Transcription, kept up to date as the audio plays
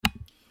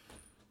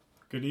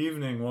Good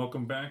evening.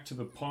 Welcome back to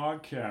the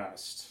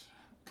podcast.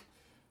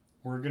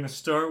 We're going to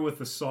start with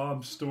a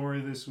sob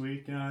story this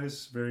week,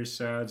 guys. Very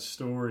sad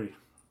story.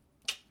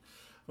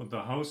 With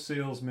the house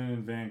salesman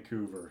in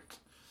Vancouver.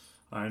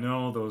 I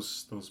know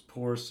those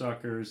poor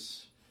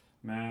suckers.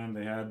 Man,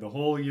 they had the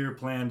whole year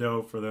planned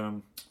out for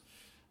them.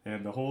 They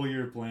had the whole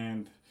year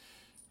planned.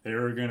 They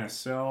were going to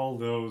sell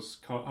those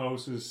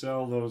houses,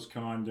 sell those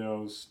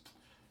condos,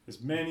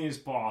 as many as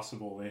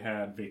possible. They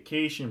had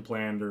vacation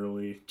planned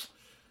early.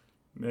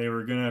 They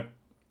were going to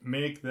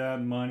make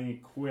that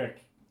money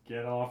quick.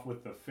 Get off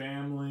with the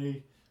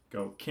family,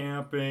 go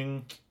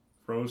camping,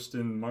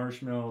 roasting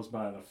marshmallows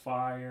by the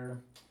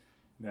fire.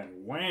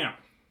 Then wham!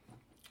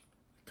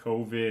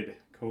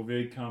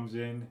 COVID comes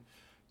in,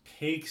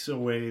 takes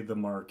away the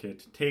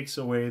market, takes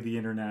away the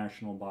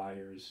international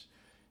buyers.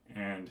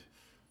 And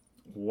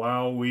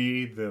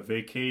wowee, the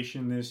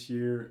vacation this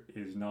year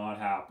is not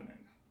happening.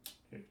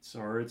 It's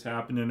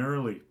happening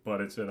early, but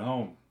it's at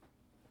home.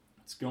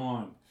 It's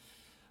gone.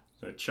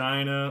 The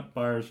China,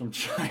 buyers from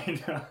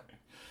China,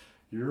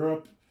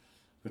 Europe,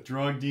 the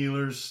drug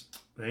dealers,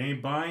 they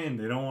ain't buying.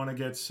 They don't want to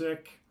get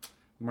sick.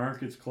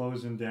 Market's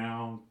closing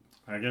down.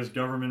 I guess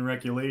government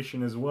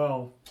regulation as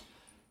well.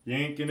 You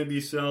ain't going to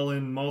be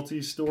selling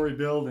multi-story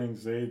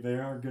buildings. They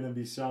aren't going to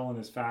be selling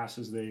as fast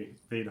as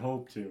they'd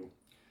hope to.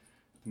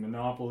 The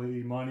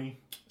monopoly money,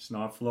 it's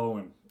not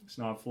flowing. It's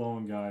not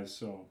flowing, guys.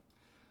 So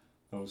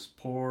those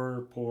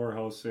poor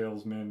house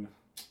salesmen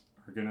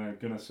are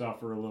gonna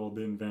suffer a little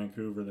bit in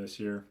Vancouver this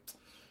year,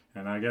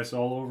 and I guess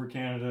all over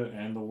Canada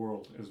and the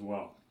world as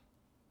well.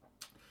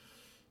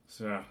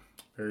 So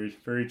very,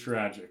 very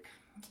tragic.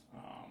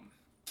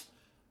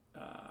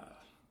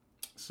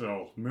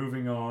 So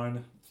moving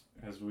on,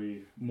 as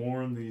we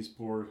mourn these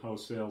poor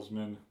house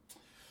salesmen.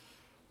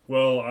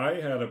 Well, I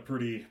had a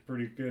pretty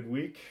good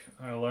week.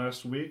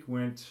 Last week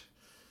went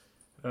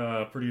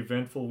a pretty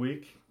eventful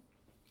week.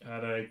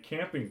 Had a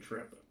camping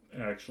trip,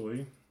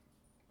 actually.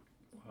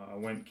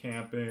 Went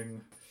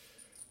camping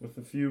with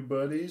a few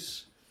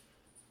buddies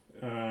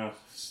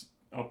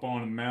up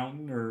on a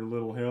mountain or a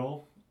little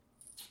hill.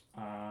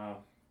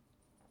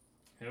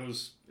 It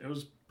was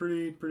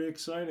pretty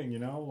exciting,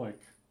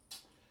 like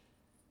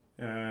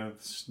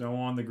snow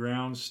on the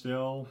ground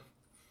still.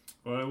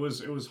 Well, it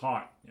was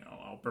hot.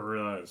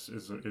 Alberta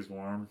is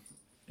warm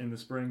in the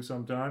spring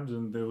sometimes,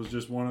 and it was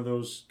just one of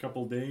those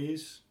couple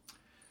days.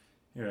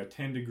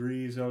 10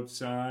 degrees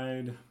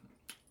outside.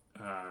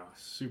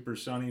 Super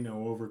sunny,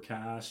 no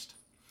overcast.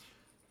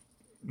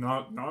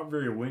 Not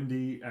very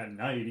windy at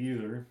night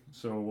either,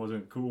 so it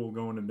wasn't cool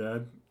going to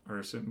bed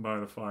or sitting by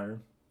the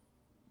fire.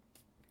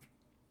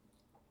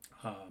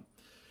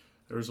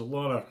 There was a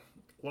lot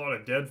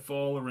of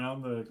deadfall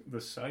around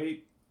the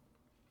site.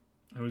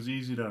 It was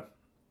easy to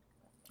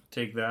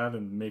take that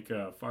and make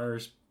a fire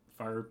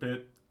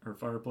pit or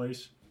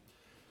fireplace.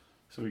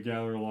 So we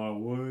gathered a lot of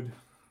wood.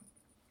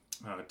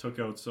 Took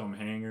out some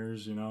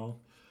hangers,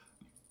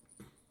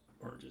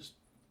 or just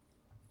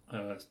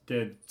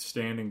dead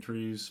standing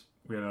trees.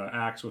 We had an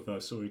axe with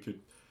us, so we could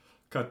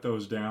cut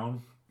those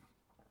down.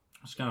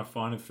 It was kind of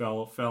fun. It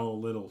fell a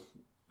little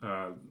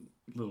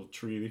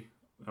tree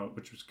out,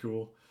 which was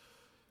cool.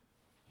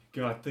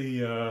 Got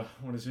the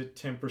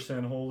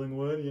 10% holding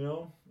wood,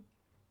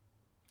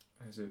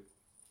 Is it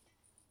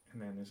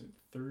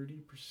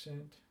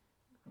 30%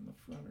 on the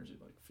front, or is it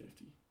like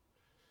 50?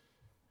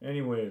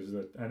 Anyways,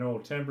 I know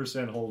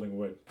 10% holding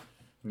wood,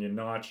 and you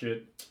notch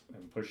it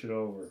and push it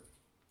over.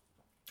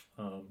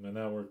 And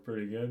that worked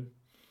pretty good.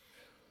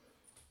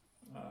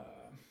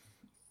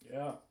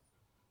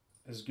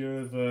 As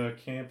good of a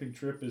camping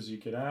trip as you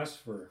could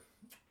ask for.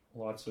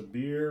 Lots of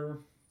beer,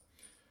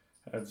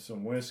 had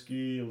some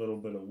whiskey, a little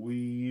bit of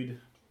weed.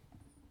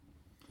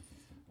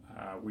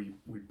 We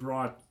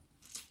brought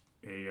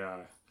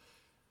a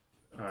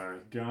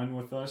gun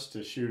with us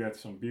to shoot at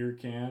some beer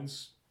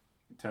cans,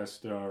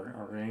 test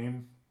our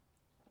aim.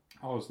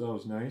 That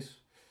was nice.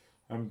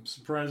 I'm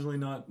surprisingly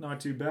not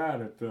too bad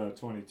at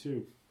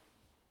 22.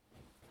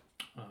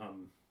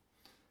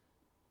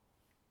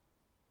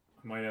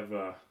 I might have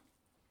a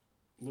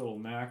little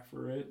knack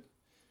for it,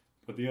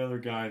 but the other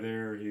guy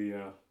there,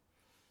 I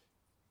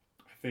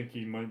think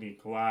he might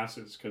need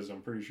glasses because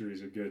I'm pretty sure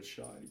he's a good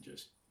shot. He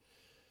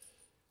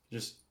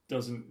just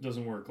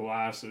doesn't wear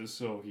glasses,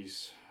 so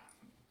he's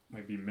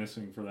might be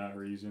missing for that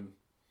reason.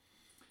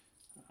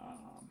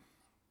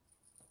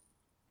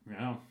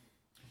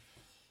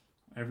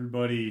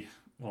 Everybody.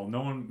 Well,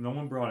 no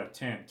one brought a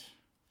tent.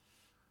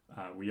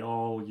 We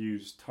all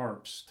used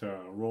tarps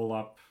to roll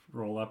up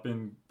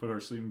in, put our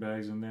sleeping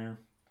bags in there.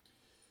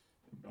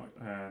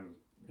 And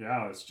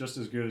it's just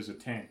as good as a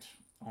tent.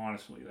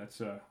 Honestly, that's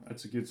a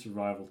good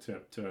survival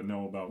tip to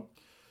know about.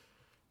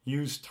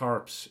 Use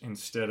tarps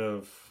instead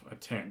of a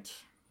tent.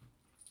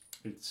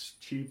 It's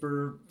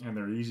cheaper and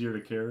they're easier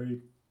to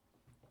carry.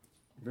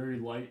 Very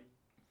light,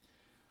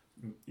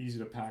 easy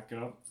to pack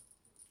up.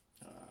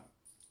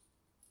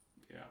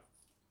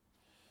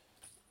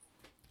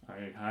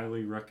 I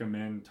highly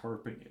recommend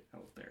tarping it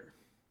out there.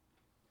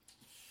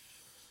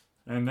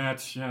 And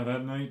that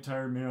night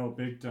tired me out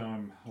big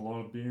time. A lot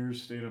of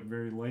beers, stayed up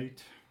very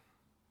late.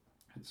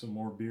 Had some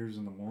more beers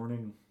in the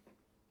morning.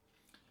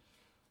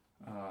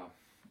 Uh,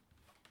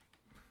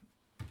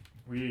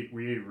 we ate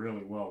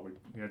really well.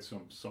 We had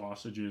some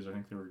sausages. I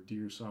think they were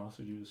deer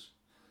sausages.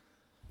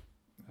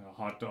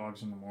 Hot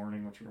dogs in the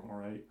morning, which were all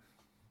right.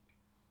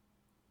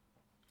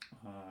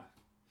 Uh,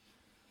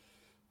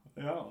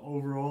 yeah,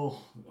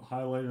 overall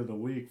highlight of the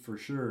week for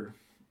sure.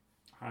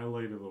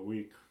 Highlight of the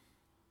week.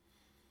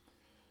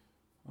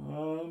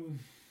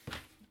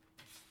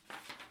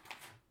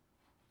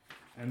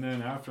 And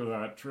then after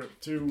that trip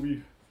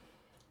too,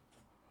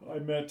 I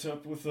met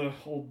up with a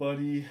old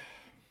buddy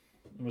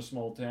from a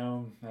small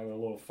town. Had a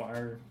little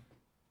fire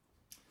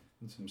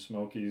and some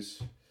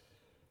smokies,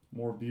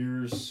 more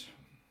beers.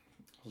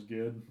 It was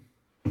good.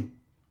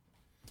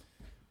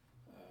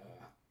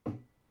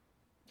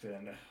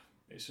 Then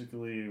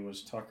basically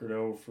was tuckered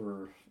out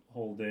for a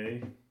whole day.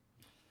 The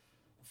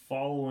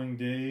following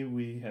day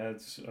we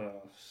had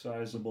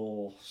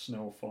sizable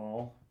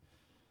snowfall.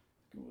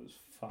 It was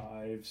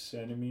 5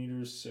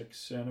 centimeters, 6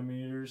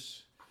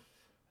 centimeters.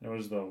 It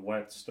was the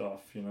wet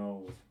stuff,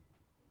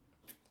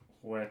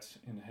 wet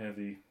and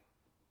heavy.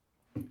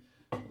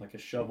 Like a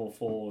shovel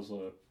full was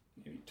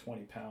maybe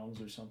 20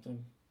 pounds or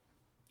something.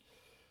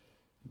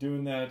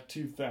 Doing that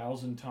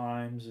 2,000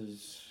 times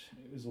is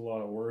a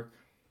lot of work.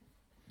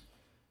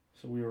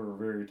 So we were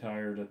very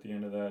tired at the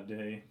end of that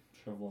day,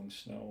 shoveling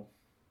snow.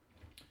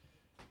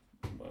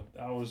 But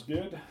that was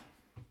good.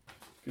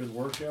 Good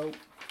workout.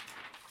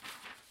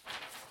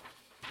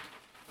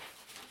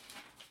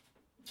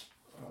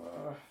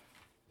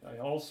 I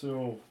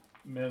also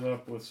met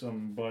up with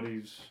some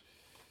buddies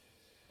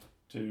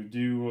to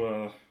do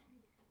a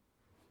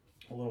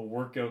little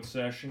workout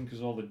session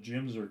because all the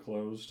gyms are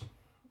closed.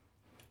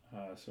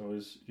 So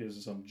he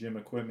has some gym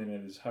equipment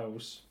at his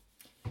house.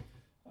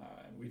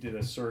 We did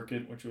a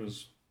circuit, which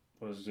was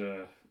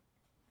a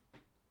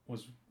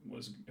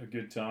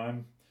good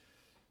time.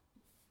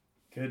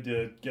 Good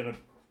to get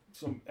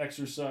some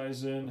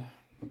exercise in,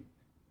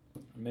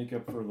 make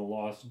up for the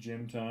lost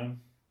gym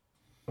time.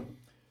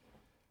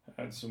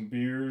 Had some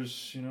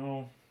beers,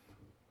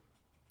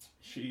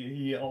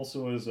 He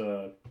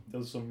also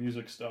does some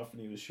music stuff,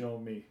 and he was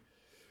showing me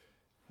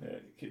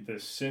the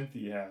synth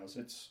he has.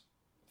 It's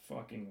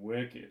fucking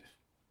wicked.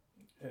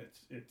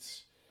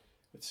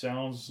 It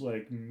sounds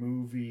like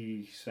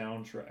movie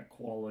soundtrack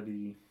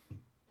quality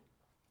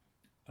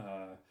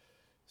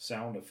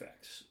sound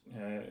effects.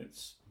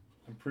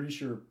 I'm pretty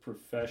sure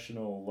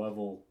professional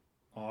level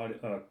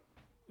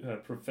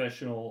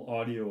professional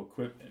audio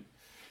equipment.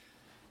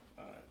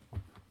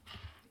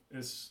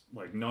 It's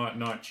like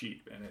not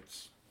cheap, and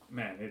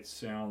it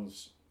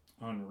sounds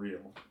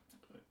unreal.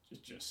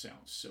 It just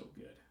sounds so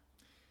good.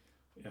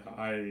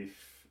 Yeah,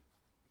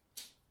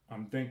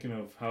 I'm thinking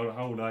of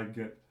how would I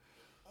get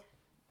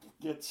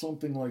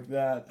something like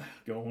that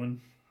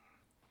going.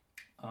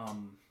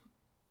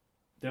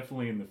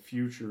 Definitely in the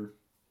future,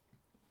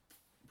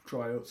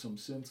 try out some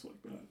synths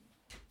like that.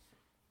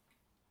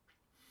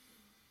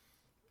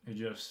 It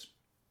just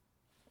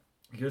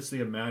gets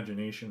the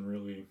imagination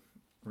really,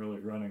 really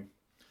running.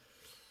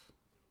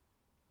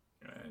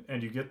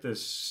 And you get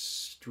this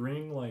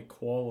string-like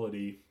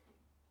quality,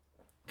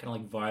 kind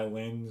of like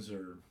violins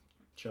or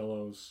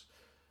cellos,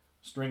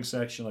 string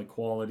section-like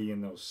quality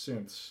in those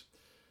synths.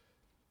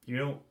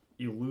 You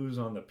lose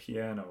on the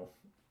piano.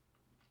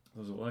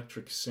 Those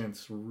electric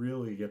synths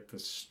really get the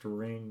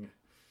string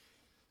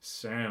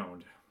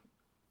sound,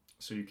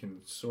 so you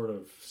can sort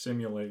of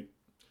simulate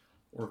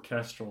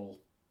orchestral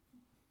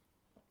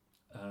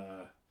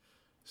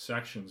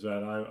sections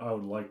that I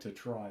would like to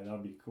try.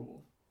 That'd be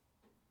cool.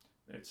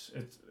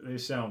 They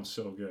sound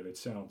so good. It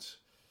sounds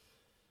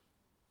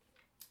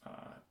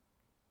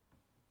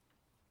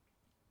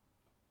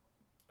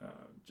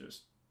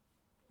just,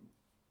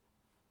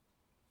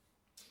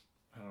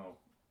 I don't know,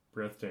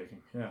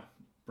 breathtaking. Yeah,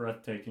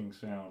 breathtaking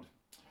sound.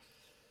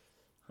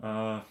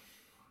 I'll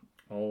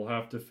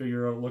have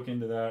to look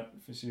into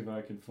that to see if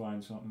I can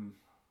find something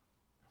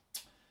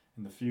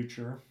in the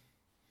future.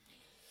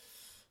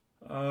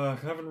 I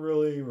haven't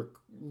really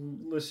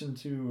listened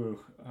to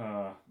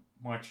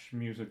much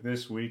music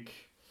this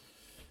week.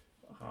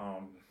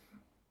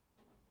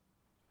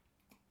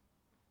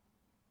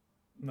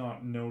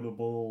 Not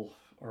notable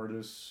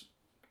artists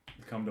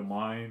come to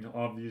mind.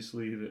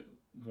 Obviously, that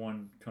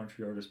one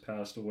country artist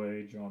passed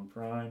away, John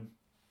Prine.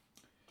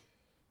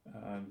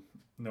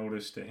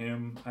 Notice to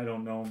him. I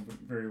don't know him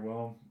very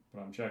well,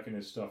 but I'm checking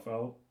his stuff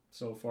out.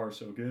 So far,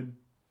 so good.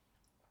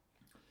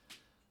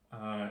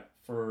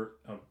 For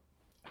an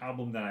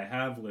album that I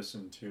have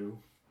listened to,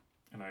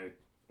 and I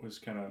was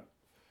kind of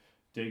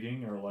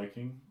digging or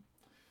liking,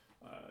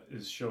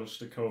 is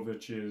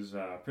Shostakovich's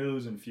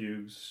Preludes and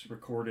Fugues,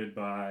 recorded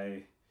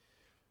by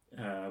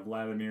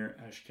Vladimir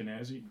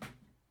Ashkenazy.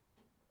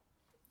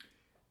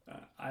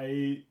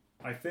 I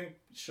think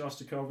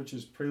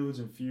Shostakovich's Preludes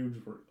and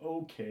Fugues were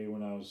okay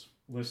when I was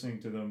listening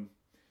to them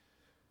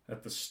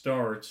at the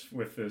start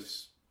with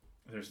this.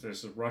 There's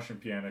this Russian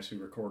pianist who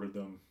recorded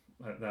them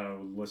that I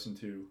would listen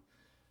to.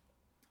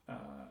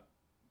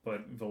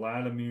 But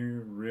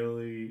Vladimir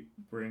really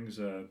brings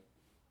them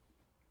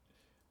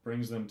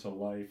to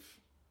life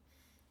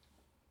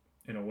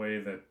in a way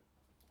that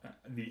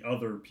the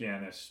other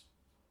pianist,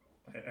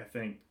 I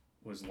think,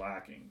 was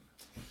lacking.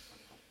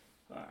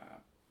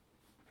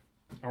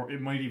 Or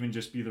it might even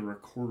just be the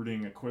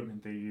recording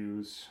equipment they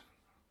use.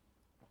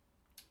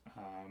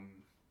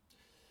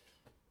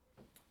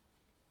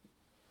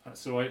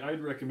 So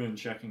I'd recommend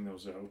checking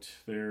those out.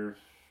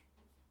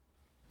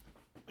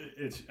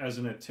 It's as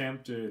an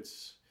attempt.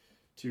 It's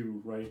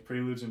to write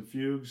preludes and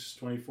fugues,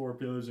 24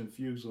 preludes and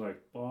fugues like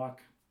Bach.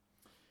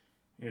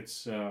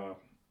 It's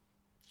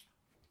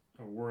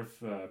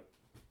worth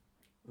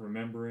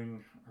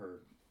remembering,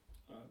 or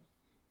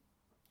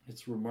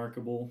it's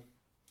remarkable,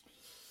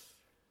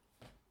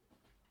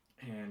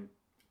 and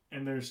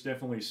there's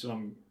definitely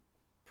some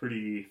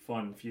pretty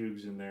fun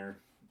fugues in there,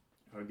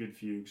 good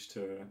fugues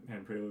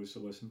and preludes to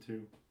listen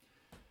to.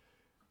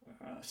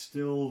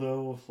 Still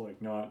though,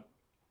 like not,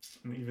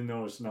 even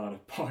though it's not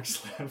at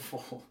Bach's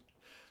level,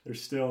 they're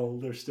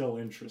still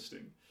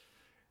interesting.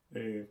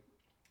 They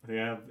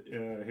have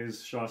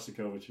his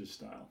Shostakovich's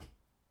style,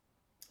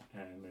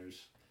 and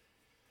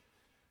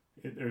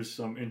there's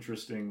some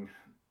interesting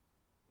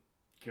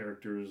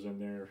characters in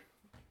there.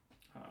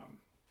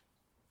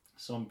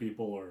 Some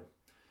people are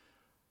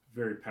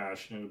very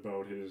passionate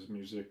about his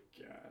music.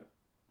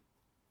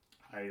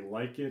 I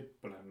like it,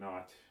 but I'm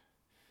not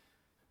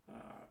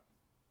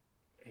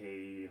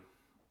a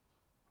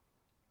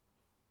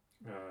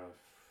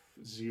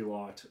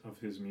zealot of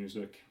his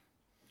music.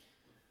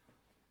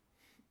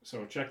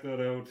 So check that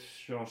out.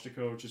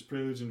 Shostakovich's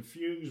Preludes and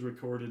Fugues,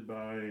 recorded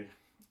by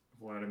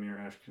Vladimir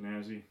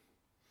Ashkenazy.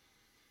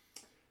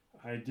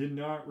 I did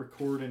not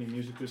record any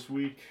music this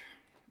week.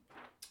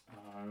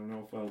 I don't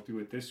know if I'll do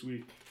it this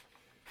week,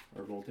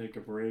 or we'll take a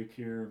break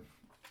here,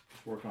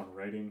 just work on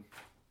writing.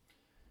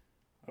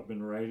 I've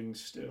been writing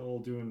still,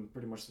 doing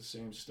pretty much the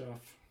same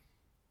stuff.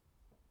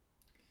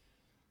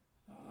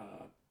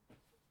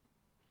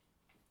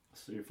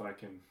 See if I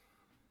can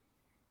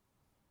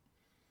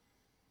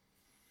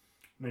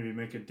maybe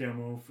make a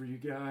demo for you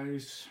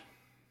guys.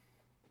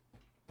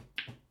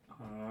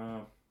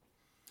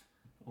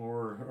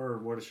 Or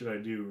what should I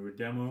do? A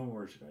demo,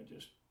 or should I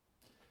just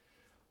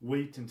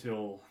wait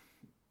until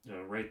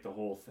write the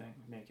whole thing,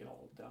 make it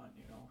all done?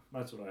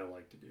 That's what I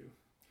like to do.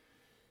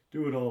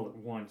 Do it all at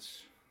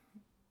once.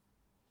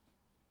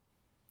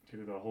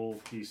 Do the whole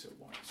piece at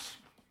once,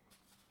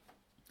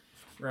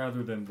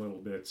 rather than little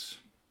bits.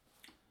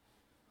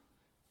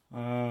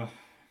 Yeah,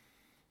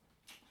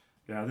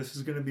 this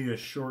is going to be a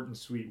short and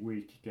sweet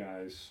week,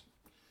 guys.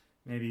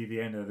 Maybe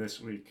the end of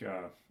this week,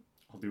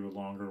 I'll do a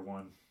longer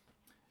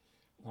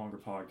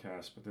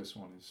podcast, but this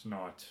one is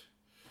not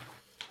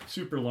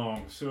super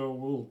long. So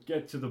we'll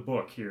get to the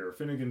book here.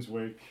 Finnegan's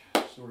Wake,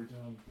 story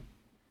time.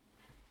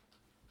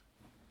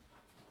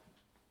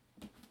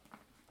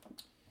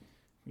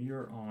 We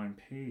are on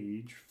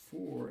page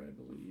 4, I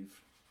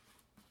believe.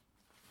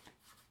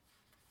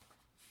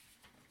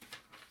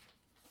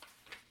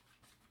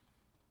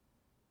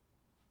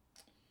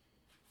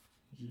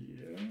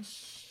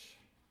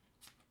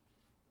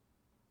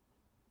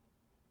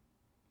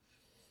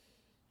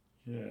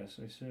 Yes,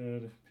 I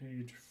said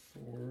page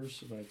 4,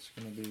 so that's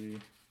going to be...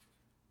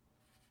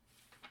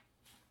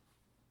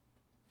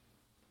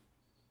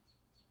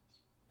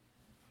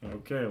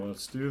 Okay,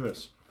 let's do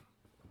this.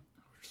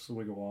 Just a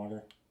swig of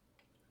water.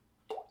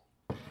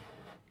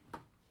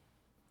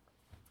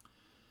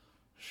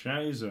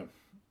 Scheiße.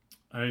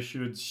 I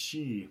should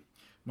she.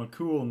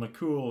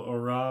 Makul,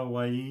 ora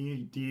wai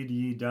did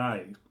ye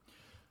die.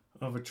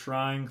 Of a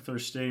trying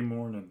Thursday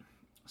morning.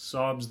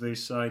 Sobs they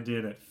sigh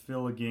did at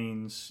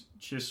Philagane's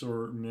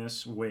Chisor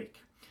Miss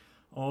wake.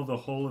 All the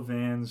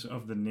Holovans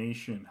of the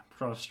nation,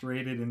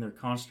 prostrated in their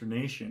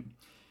consternation,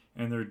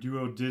 and their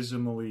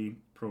duodecimally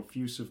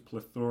profusive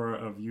plethora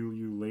of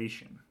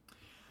ululation.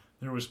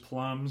 There was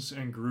plums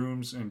and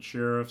grooms and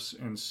sheriffs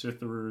and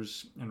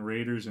citherers and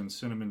raiders and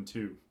cinnamon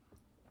too.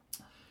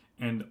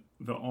 And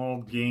the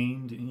all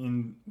gained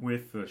in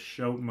with the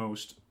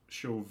shoutmost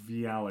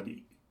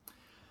joviality.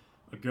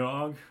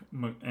 Agog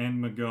and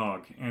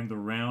Magog, and the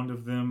round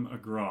of them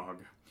agrog,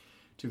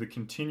 to the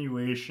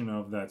continuation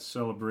of that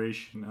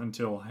celebration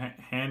until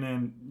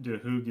Hanan de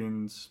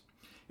Hugen's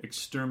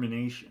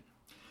extermination.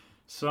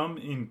 Some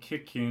in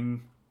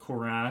Kickin,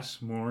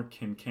 Coras, more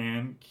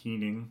Kincan,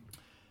 Keening,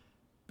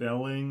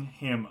 belling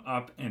him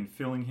up and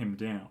filling him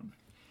down.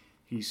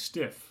 He's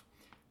stiff,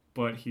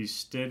 but he's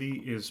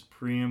steady as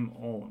Priam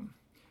Olim.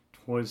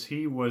 'Twas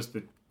he was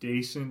the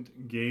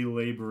decent, gay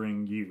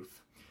laboring youth.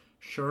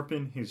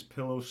 Sharpen his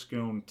pillow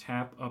scone,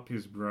 tap up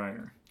his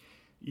briar.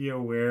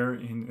 Where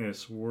in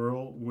this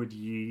whirl would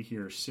ye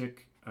hear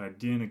sick a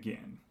din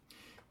again,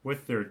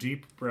 with their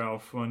deep brow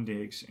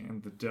fundigs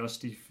and the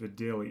dusty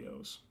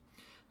fidelios.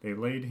 They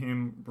laid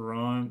him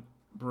broad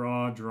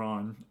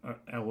drawn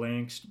a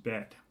langst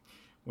bed,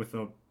 with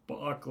a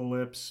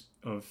apocalypse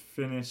of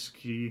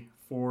Finisci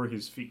for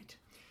his feet,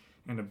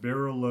 and a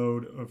barrel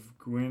load of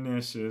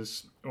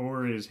Guinesses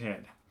o'er his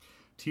head.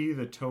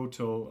 The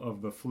total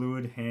of the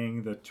fluid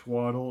hang the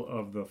twaddle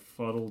of the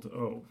fuddled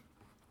O.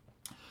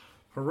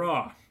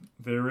 Hurrah!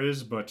 There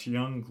is but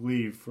young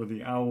glebe for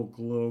the owl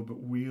globe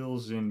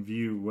wheels in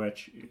view,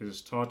 which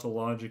is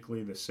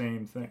tautologically the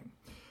same thing.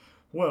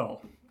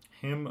 Well,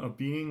 him a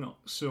being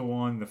so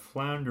on the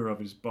flounder of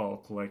his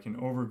bulk, like an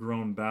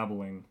overgrown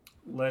babbling,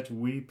 let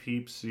we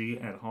peep see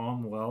at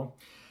home well,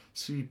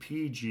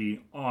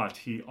 CPG ought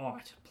he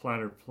ought,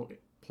 platter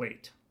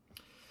plate.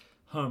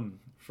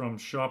 From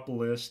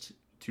Shoplist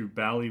to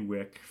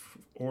Ballywick,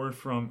 or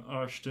from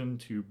Ashton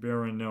to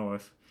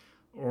Baranoath,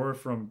 or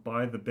from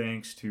by the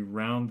banks to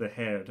round the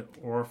head,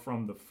 or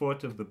from the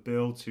foot of the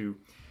bill to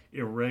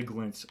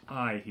irreglance,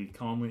 aye, he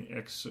calmly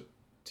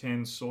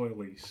extends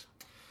soilies.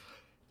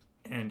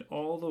 And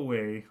all the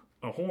way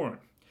a horn,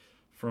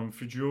 from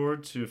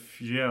fjord to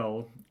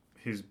fjell,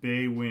 his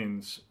bay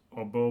winds,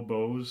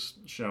 obobos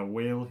shall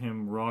wail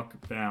him rock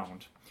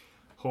bound.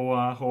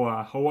 Hoa,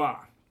 hoa,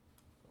 hoa!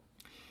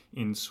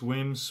 In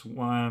swim,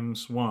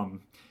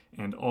 swam,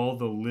 and all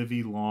the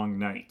livy long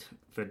night,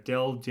 the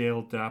dale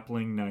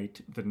dappling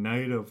night, the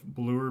night of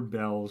bluer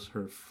bells,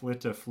 her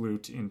flitta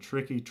flute in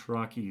tricky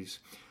trockies,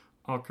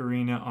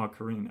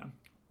 ocarina,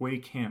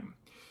 wake him,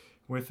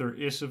 with her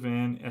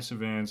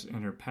Essavans,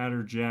 and her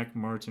patter Jack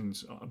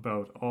Martins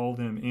about all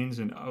them ins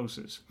and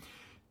ouses,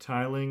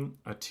 tiling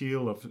a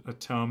teal of a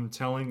tum,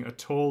 telling a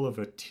toll of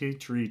a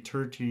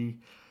turty,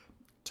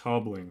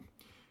 tobbling,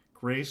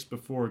 grace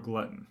before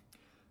glutton.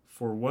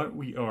 For what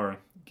we are,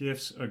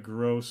 gifts a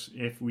gross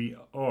if we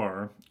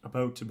are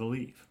about to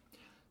believe.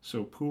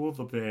 So pool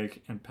the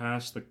bag and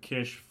pass the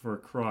kish for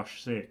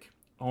crosh sake.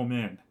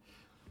 Amen.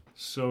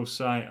 So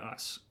sigh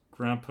us.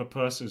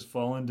 Grandpapas is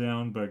fallen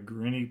down by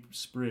Granny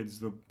Sprids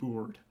the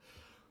board.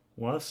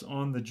 Was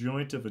on the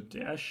joint of a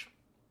dash?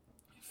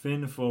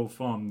 Fin fo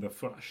fum the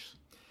fush.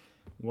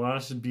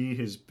 Was be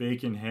his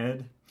bacon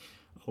head?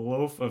 A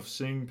loaf of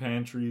Sing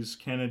Pantry's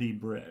Kennedy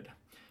bread,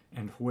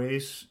 and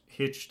Hues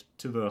hitched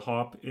to the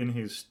hop in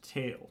his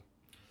tail.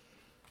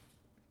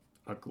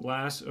 A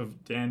glass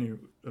of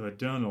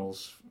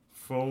Dunnell's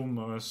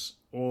famous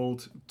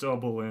old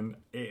Dublin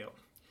ale.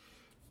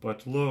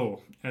 But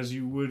lo, as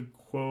you would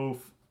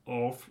quaff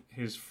off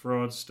his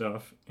fraud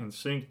stuff and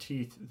sink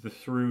teeth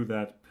through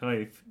that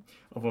pipe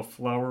of a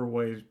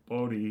flower-white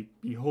body,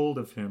 behold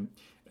of him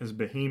as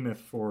behemoth,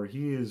 for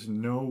he is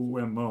no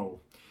MO.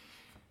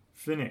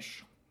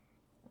 Finish.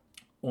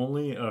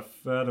 Only a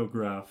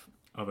photograph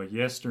of a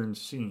yestern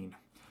scene,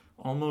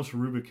 almost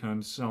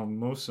rubicund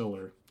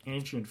Salmoseller,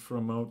 ancient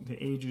from out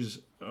the ages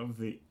of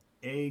the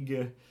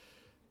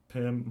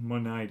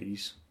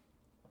Agapemonides.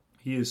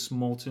 He is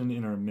smolten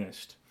in our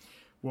midst,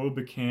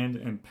 woe-becanned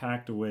and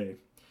packed away,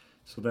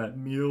 so that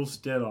meal's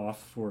dead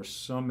off for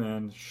some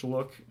men,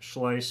 schluck,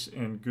 schleiss,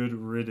 and good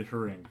rid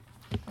herring.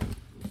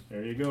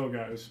 There you go,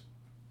 guys.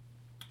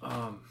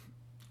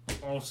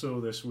 Also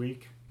this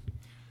week,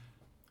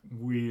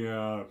 we,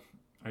 I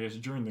guess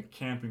during the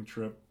camping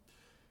trip,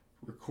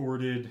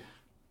 recorded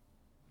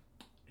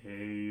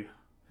a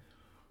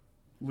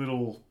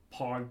little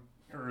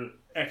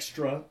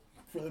extra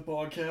for the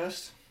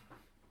podcast.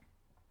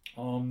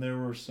 There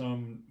were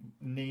some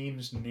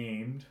names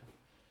named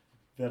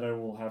that I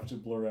will have to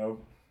blur out.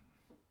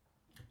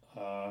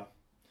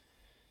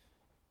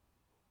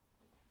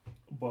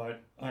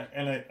 But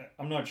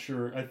I'm not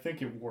sure. I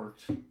think it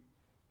worked.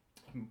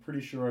 I'm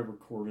pretty sure I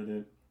recorded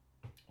it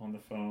on the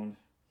phone.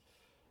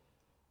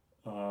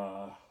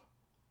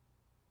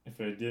 If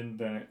I didn't,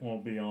 then it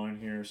won't be on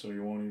here, so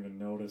you won't even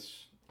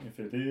notice. If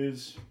it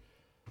is,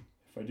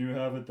 if I do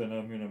have it, then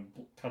I'm going to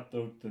cut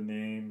out the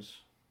names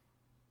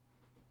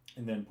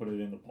and then put it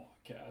in the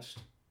podcast.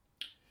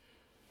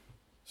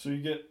 So you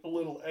get a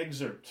little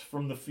excerpt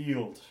from the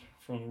field,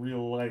 from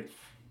real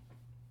life,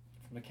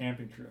 from the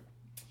camping trip.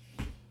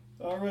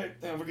 All right,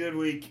 have a good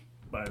week.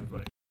 Bye,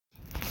 everybody.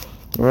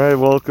 All right,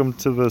 welcome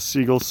to the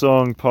Seagull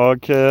Song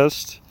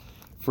podcast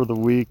for the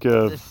week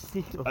of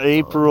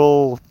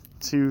April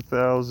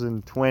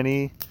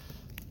 2020.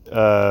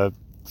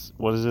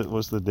 What is it?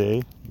 What's the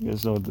day? You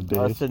guys know what the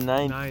day is? It's the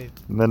 9th.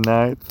 The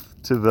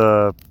 9th to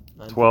the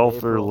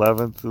 12th or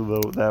 11th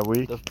of that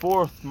week. The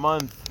 4th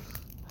month.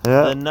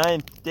 Yeah. The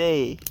 9th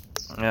day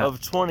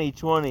of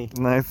 2020.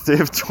 9th day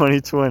of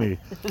 2020.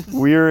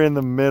 We are in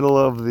the middle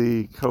of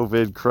the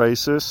COVID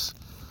crisis.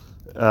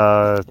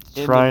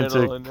 Trying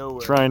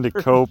to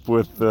cope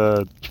with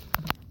the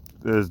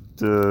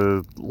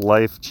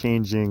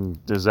life-changing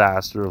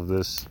disaster of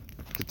this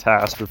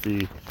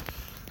catastrophe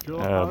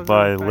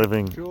by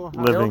living.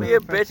 Don't be a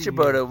bitch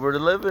about it.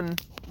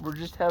 We're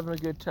just having a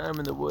good time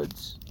in the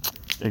woods.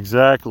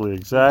 Exactly.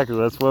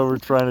 That's what we're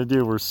trying to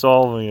do. We're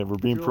solving it. We're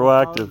being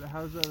proactive.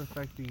 How's that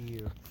affecting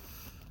you?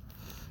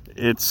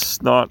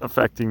 It's not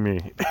affecting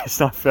me. It's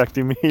not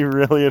affecting me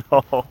really at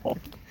all.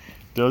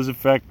 It does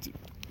affect.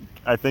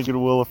 I think it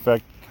will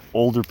affect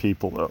older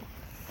people though.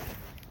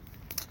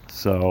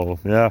 So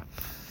yeah.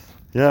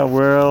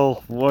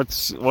 Well, what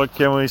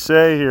can we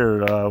say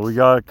here? We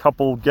got a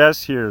couple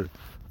guests here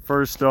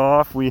First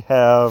off, we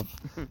have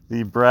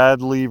the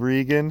Bradley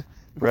Regan.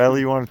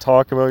 Bradley, you want to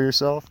talk about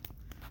yourself?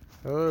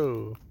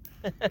 Oh.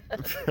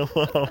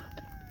 Hello.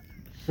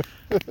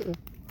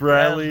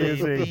 Bradley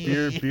is a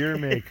beer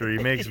maker. He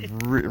makes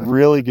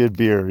really good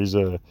beer. He's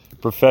a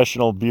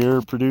professional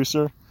beer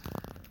producer.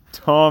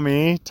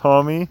 Tommy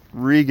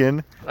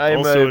Regan. I'm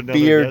also a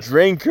beer guest.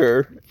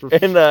 drinker,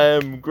 and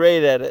I'm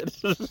great at it.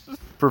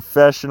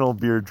 Professional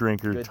beer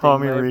drinker. Good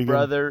Tommy thing my Regan.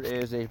 brother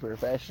is a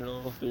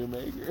professional beer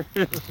maker.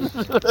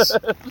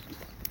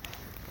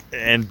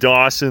 And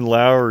Dawson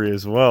Lowry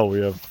as well. We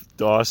have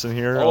Dawson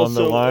here on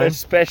the Also line. a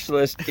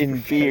specialist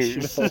in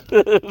beers.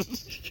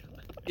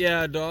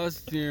 Yeah,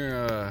 Dawson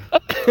here. I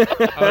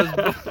was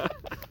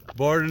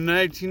born in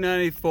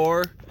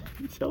 1994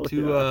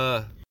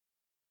 to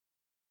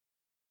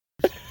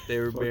they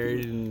were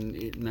buried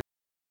in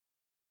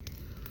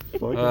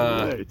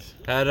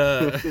had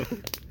a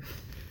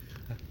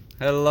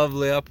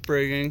lovely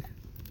upbringing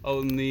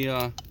out in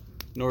the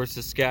North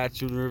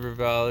Saskatchewan River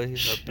Valley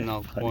up in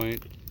Elk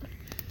Point.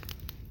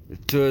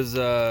 It was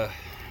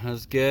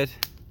good.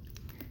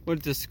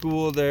 Went to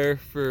school there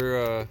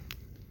for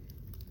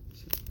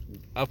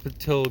up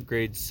until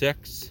grade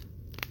 6.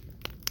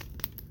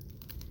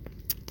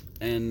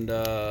 And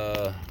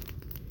no,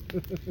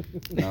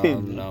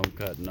 I'm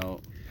cutting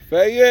out.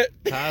 Faggot!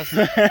 Pass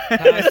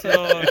it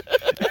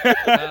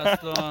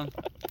on.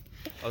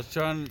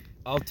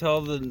 I'll tell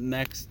the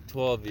next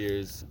 12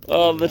 years.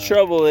 Well, the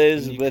trouble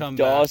is when you with come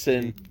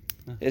Dawson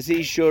is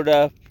he showed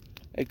up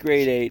at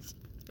grade 8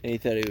 and he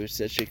thought he was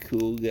such a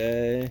cool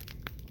guy.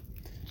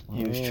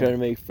 He was trying to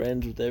make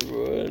friends with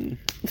everyone.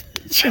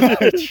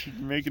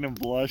 Making him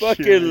blush.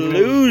 Fucking here.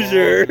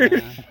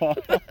 loser!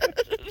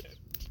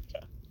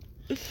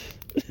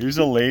 He was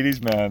a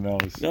ladies' man, though.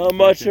 Not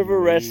much of a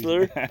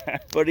wrestler,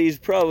 but he's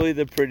probably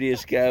the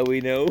prettiest guy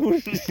we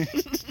know.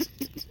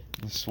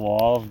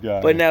 Suave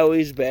guy. But now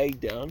he's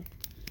bagged down,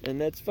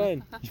 and that's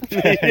fine.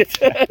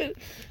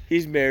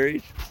 He's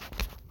married.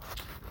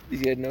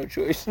 He's got no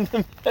choice in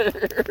the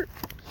matter.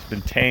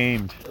 Been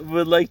tamed.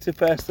 Would like to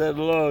pass that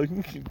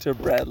along to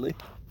Bradley.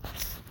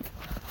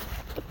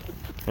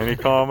 Any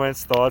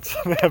comments, thoughts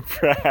on that,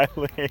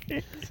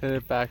 Bradley? Send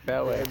it back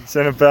that way.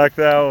 Send it back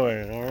that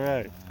way. All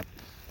right.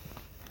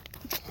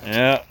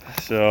 Yeah,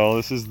 so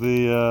this is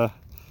the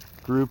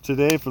group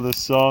today for the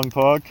song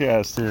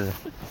podcast here.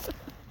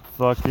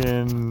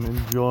 Fucking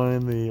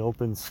enjoying the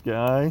open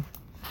sky.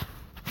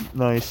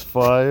 Nice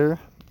fire.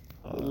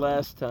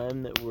 Last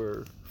time that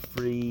we're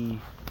free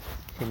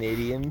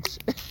Canadians.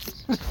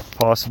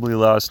 Possibly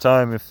last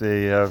time if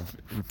they have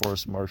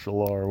enforced martial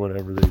law or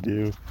whatever they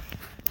do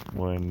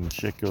when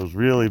shit goes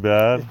really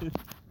bad. Which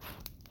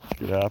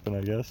could happen,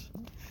 I guess.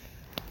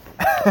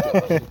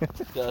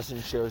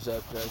 Dawson shows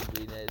up trying to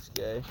be a nice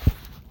guy.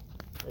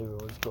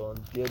 Everyone's calling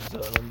dibs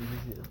on him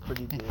because he's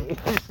pretty big.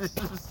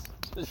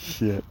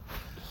 Shit.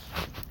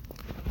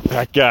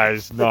 That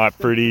guy's not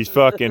pretty. He's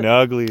fucking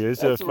ugly.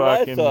 He's a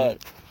fucking.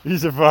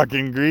 He's a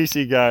fucking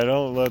greasy guy.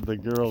 Don't let the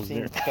girls Seen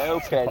near. Cow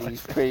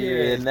Patty's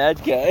prettier than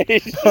that guy.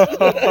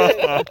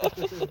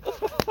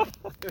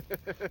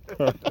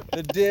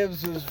 The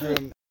dibs was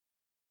from.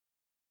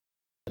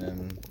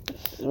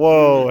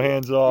 Whoa,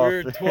 hands off.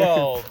 We were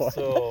 12,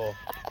 so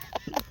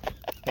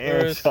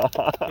Hands there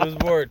off. was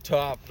more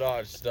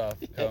top-notch stuff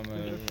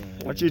coming.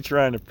 What you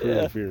trying to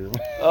prove here?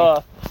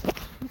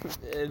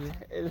 And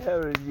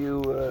how did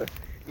you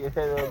get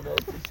head on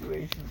that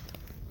situation?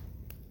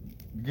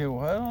 Get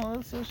what on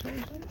that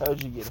situation?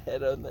 How'd you get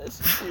head on that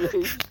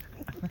situation?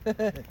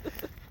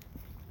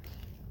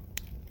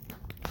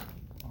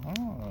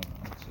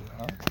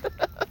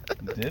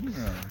 Didn't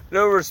really.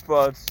 No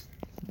response.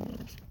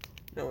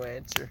 No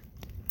answer.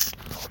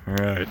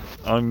 Alright,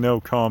 no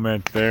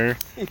comment there.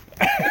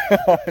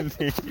 On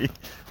the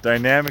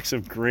dynamics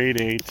of grade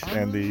 8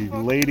 and the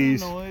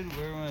ladies.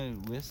 Where my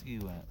whiskey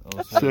went. Oh,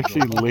 It's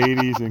actually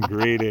ladies in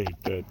grade 8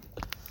 that.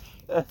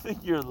 I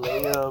think you're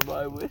laying on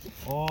my wish.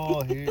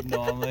 Oh, here,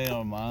 no, I'm laying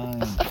on mine.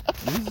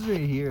 This is right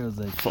here. I was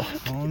like,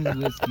 Tony's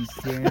whiskey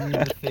staring me in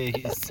the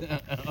face.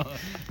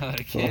 I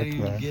can't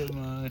even get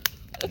mine.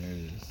 There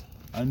it is.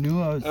 I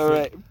knew I was.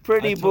 Alright,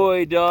 pretty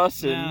boy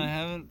Dawson Man, I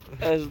haven't.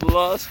 has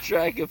lost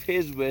track of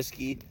his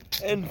whiskey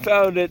and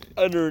found it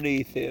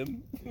underneath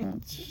him.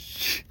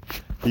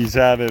 He's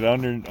had it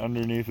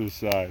underneath his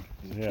side.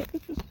 Yeah.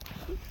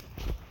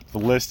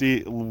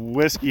 The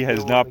whiskey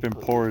has not been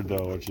poured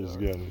though, which is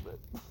good.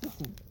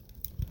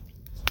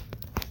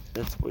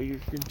 That's what you're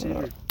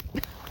considered.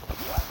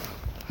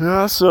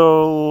 Yeah,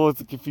 so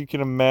if you can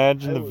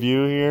imagine the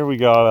view here, we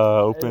got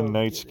an open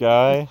night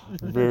sky,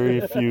 very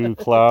few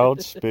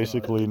clouds,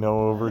 basically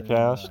no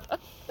overcast.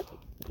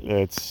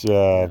 It's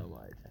a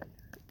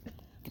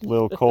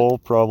little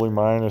cold, probably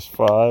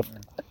 -5,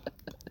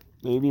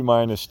 maybe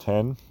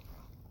 -10.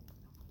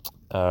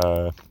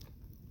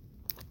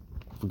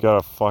 We got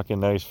a fucking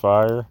nice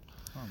fire.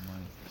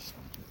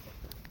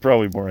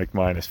 Probably more like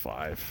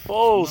 -5.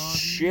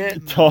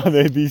 Bullshit.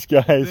 These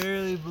guys.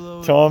 Barely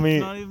below.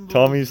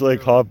 Tommy's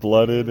like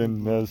hot-blooded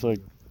and has like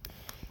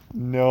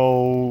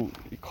no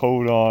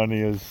coat on.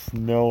 He has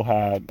no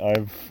hat. I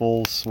have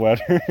full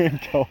sweater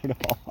and coat on.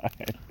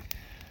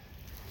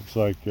 Looks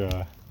like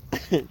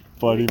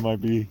Buddy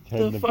might be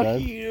heading The to fuck are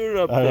bed. you doing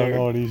up I there? don't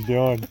know what he's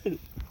doing.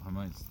 I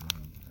might stand.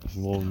 He's a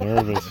little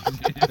nervous.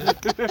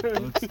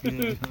 Looks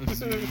good.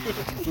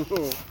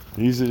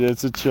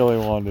 It's a chilly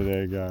one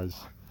today, guys.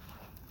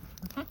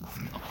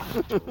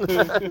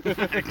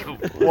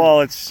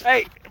 Well, it's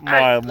Hey,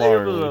 mild, leave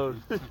him moderate.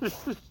 alone.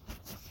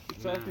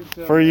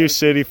 For you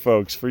city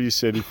folks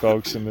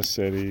in the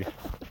city.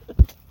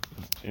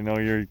 You know,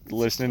 you're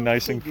listening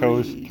nice and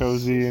cozy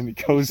in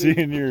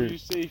your. Did you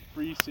say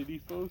free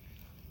city folk?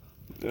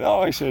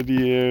 No, I said to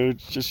you,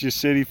 just your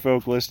city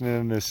folk listening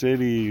in the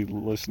city,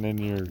 listening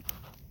to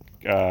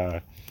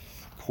your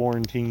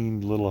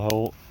quarantined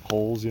little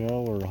holes, you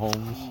know, or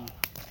homes.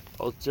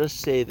 I'll just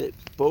say that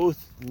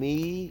both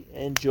me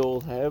and Joel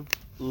have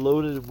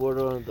loaded wood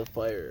on the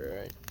fire,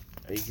 alright?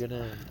 Are you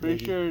gonna...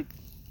 Pretty sure,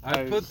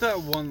 I put that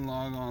one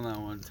log on that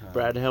one time.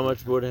 Brad, how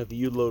much wood have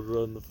you loaded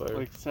on the fire?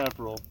 like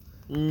several.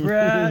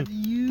 Brad,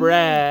 you.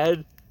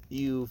 Brad,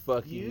 you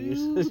fucking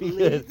useless.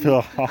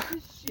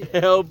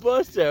 Help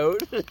us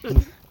out.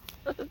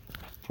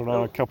 Put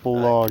on a couple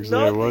logs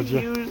there, would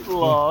Not you? the used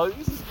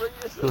logs. Bring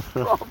us a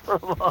proper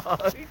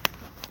log.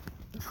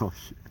 Oh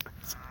shit.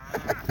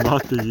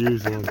 Not the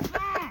used one.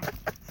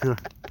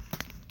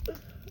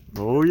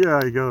 Oh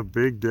yeah, you got a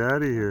big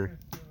daddy here.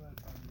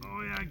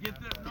 Oh yeah, get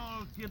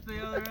the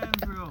other end,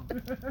 bro.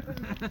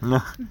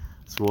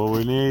 That's what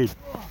we need.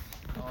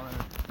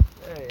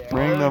 Hey,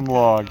 Bring them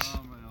logs.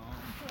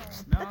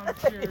 Now I'm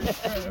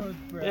serious.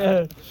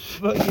 yeah,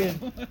 fucking.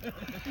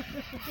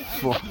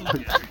 Fuck.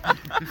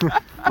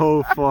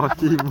 Oh fuck,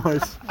 he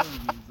must.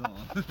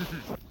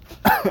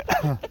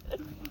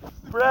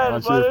 Brad,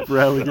 I'm sure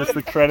Bradley gets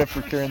the credit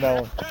for carrying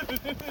that one.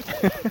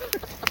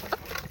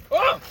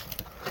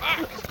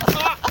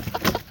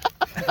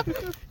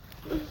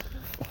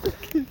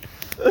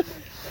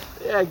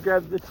 Yeah,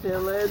 grab the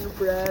tail end,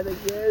 Brad,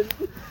 again.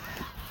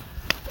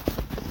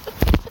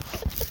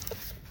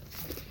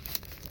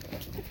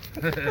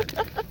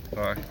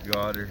 Fuck,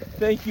 got her.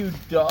 Thank you,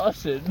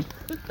 Dawson.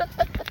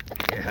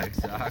 Yeah,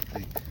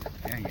 exactly.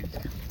 Dang it.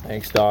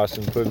 Thanks,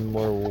 Dawson, putting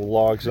more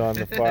logs on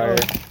the fire.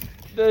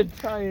 The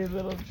tiny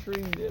little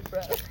tree there,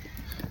 Brad.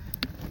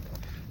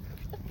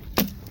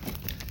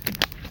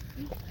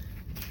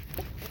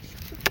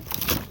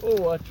 Oh,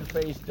 watch your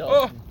face,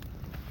 Dawson.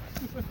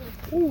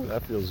 Ooh,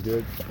 that feels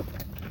good.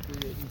 You're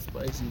getting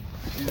spicy.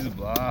 She's a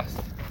blast.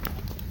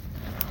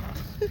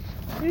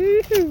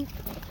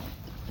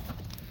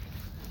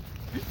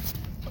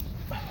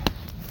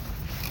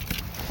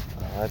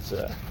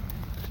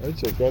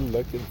 That's a good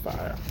looking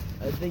fire.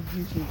 I think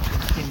you should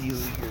continue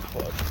your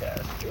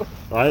podcast.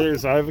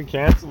 I haven't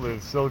canceled it.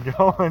 It's still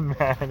going,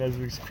 man, as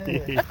we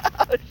speak.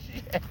 Oh,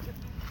 shit.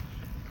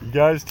 You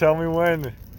guys tell me when.